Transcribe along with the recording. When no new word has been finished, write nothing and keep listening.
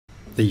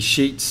The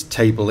Sheets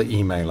Table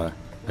Emailer,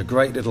 a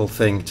great little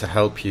thing to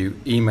help you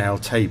email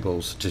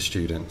tables to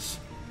students.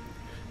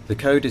 The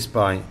code is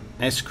by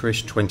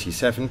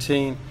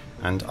skrish2017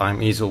 and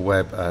I'm Easel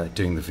Webb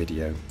doing the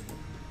video.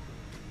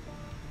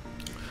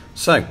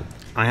 So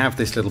I have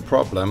this little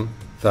problem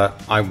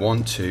that I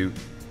want to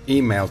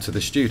email to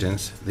the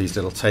students these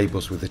little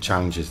tables with the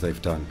challenges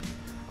they've done.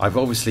 I've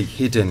obviously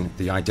hidden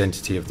the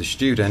identity of the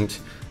student,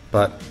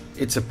 but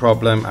it's a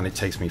problem and it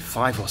takes me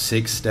 5 or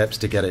 6 steps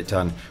to get it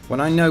done,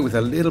 when I know with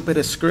a little bit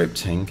of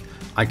scripting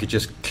I could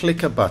just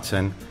click a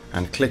button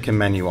and click a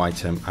menu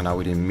item and I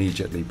would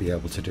immediately be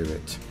able to do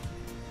it.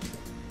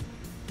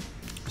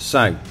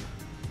 So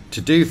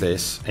to do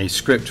this, a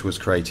script was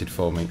created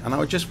for me, and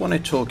I just want to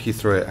talk you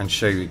through it and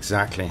show you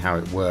exactly how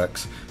it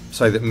works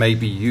so that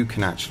maybe you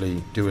can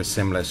actually do a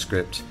similar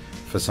script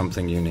for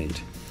something you need.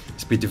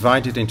 It's been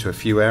divided into a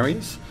few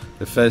areas.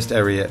 The first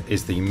area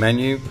is the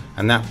menu,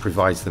 and that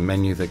provides the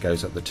menu that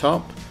goes at the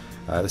top.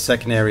 The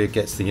second area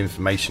gets the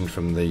information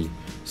from the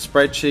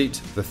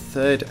spreadsheet. The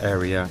third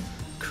area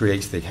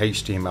creates the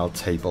HTML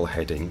table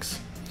headings.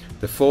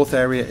 The fourth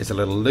area is a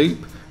little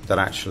loop that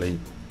actually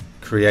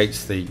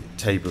creates the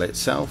table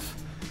itself,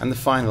 and the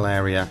final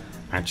area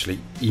actually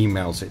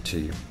emails it to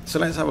you. So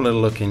let's have a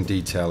little look in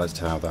detail as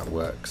to how that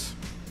works.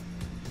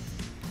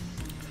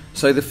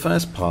 So the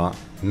first part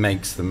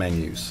makes the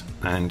menus,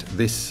 and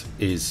this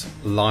is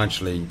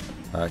largely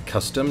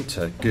custom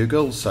to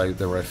Google, so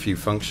there are a few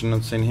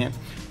functions in here.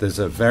 There's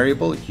a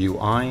variable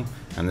UI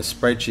and the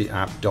spreadsheet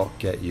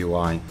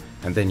app.getUI,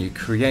 and then you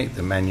create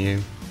the menu.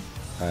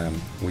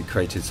 We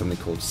created something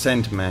called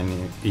send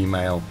menu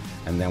email,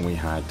 and then we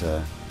had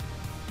a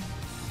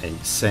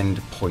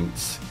send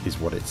points is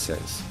what it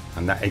says,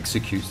 and that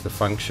executes the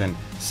function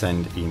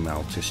send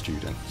email to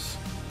students.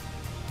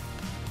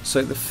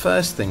 So the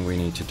first thing we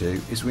need to do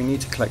is we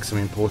need to collect some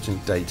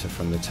important data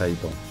from the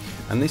table,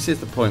 and this is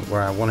the point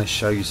where I want to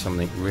show you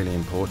something really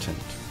important.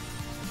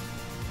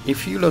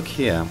 If you look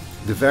here,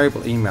 the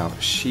variable email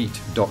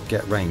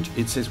sheet.getRange,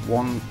 it says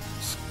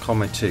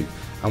 1,2,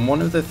 and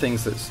one of the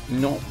things that's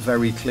not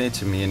very clear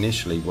to me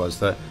initially was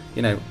that,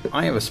 you know,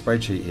 I have a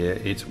spreadsheet here,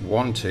 it's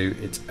 1, 2,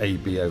 it's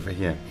AB over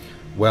here.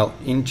 Well,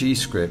 in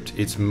GScript,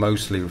 it's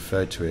mostly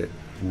referred to it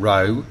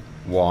row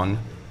 1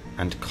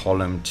 and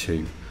column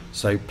 2.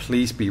 So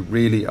please be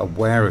really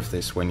aware of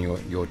this when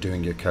you're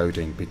doing your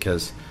coding,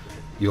 because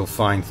you'll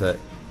find that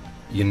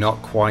you're not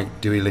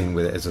quite dealing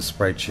with it as a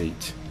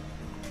spreadsheet.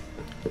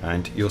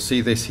 And you'll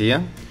see this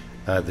here,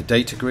 the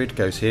data grid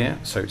goes here,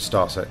 so it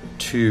starts at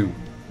 2,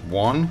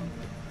 1,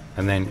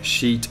 and then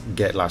sheet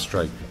get last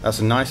row. That's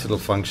a nice little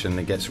function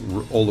that gets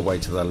all the way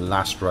to the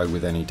last row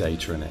with any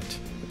data in it.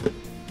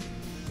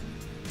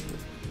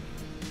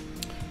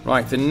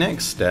 Right, the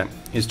next step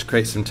is to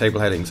create some table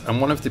headings,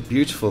 and one of the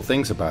beautiful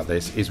things about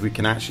this is we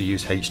can actually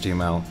use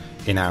HTML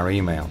in our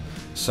email.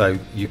 So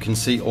you can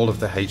see all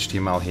of the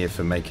HTML here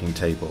for making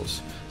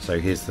tables. So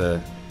here's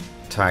the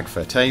tag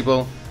for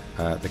table,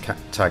 the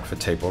tag for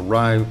table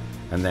row,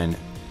 and then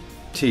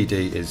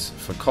TD is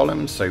for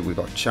columns, so we've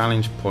got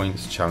challenge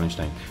points, challenge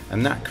name,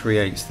 and that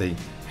creates the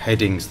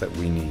headings that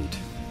we need.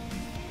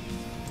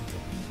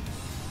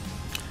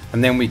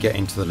 And then we get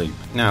into the loop.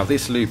 Now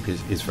this loop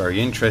is very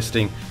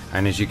interesting,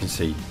 and as you can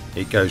see,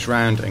 it goes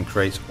round and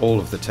creates all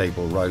of the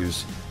table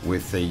rows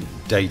with the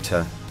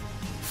data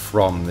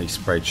from the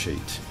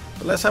spreadsheet.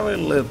 But let's have a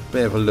little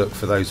bit of a look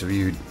for those of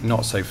you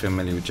not so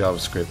familiar with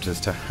JavaScript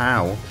as to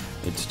how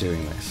it's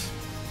doing this.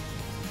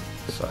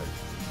 So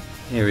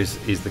here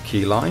is the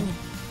key line,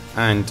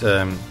 and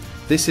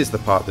this is the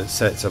part that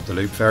sets up the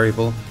loop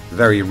variable.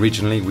 Very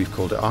originally we've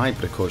called it I,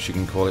 but of course you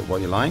can call it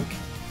what you like.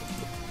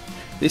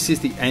 This is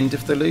the end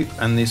of the loop,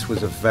 and this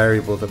was a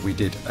variable that we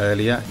did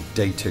earlier,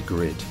 data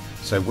grid.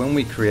 So when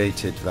we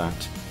created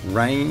that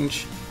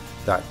range,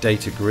 that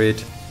data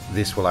grid,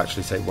 this will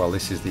actually say, well,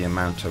 this is the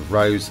amount of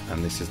rows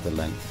and this is the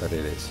length that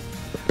it is.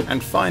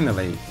 And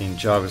finally, in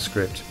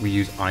JavaScript, we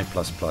use I++.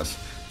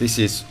 This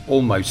is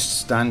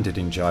almost standard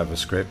in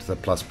JavaScript, the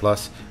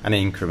plus, and it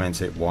increments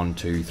it 1,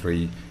 2,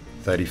 3,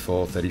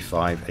 34,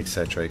 35,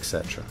 etc.,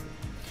 etc.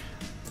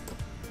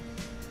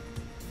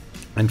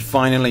 And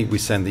finally, we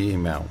send the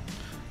email.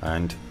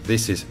 And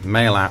this is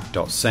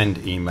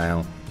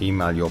mailapp.sendEmail,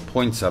 email your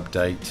points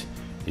update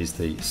is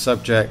the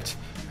subject,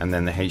 and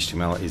then the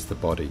HTML is the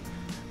body.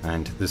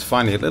 And there's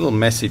finally a little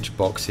message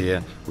box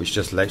here which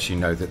just lets you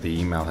know that the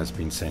email has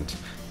been sent.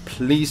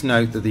 Please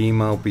note that the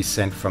email will be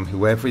sent from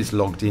whoever is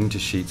logged into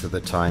Sheets at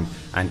the time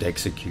and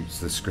executes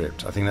the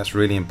script. I think that's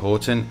really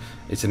important.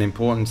 It's an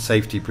important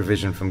safety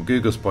provision from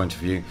Google's point of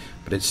view,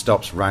 but it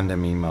stops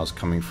random emails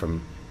coming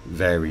from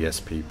various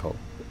people.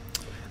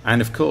 And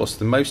of course,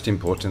 the most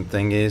important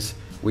thing is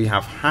we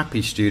have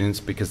happy students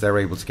because they're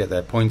able to get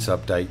their points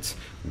updates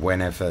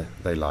whenever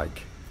they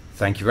like.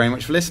 Thank you very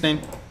much for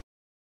listening.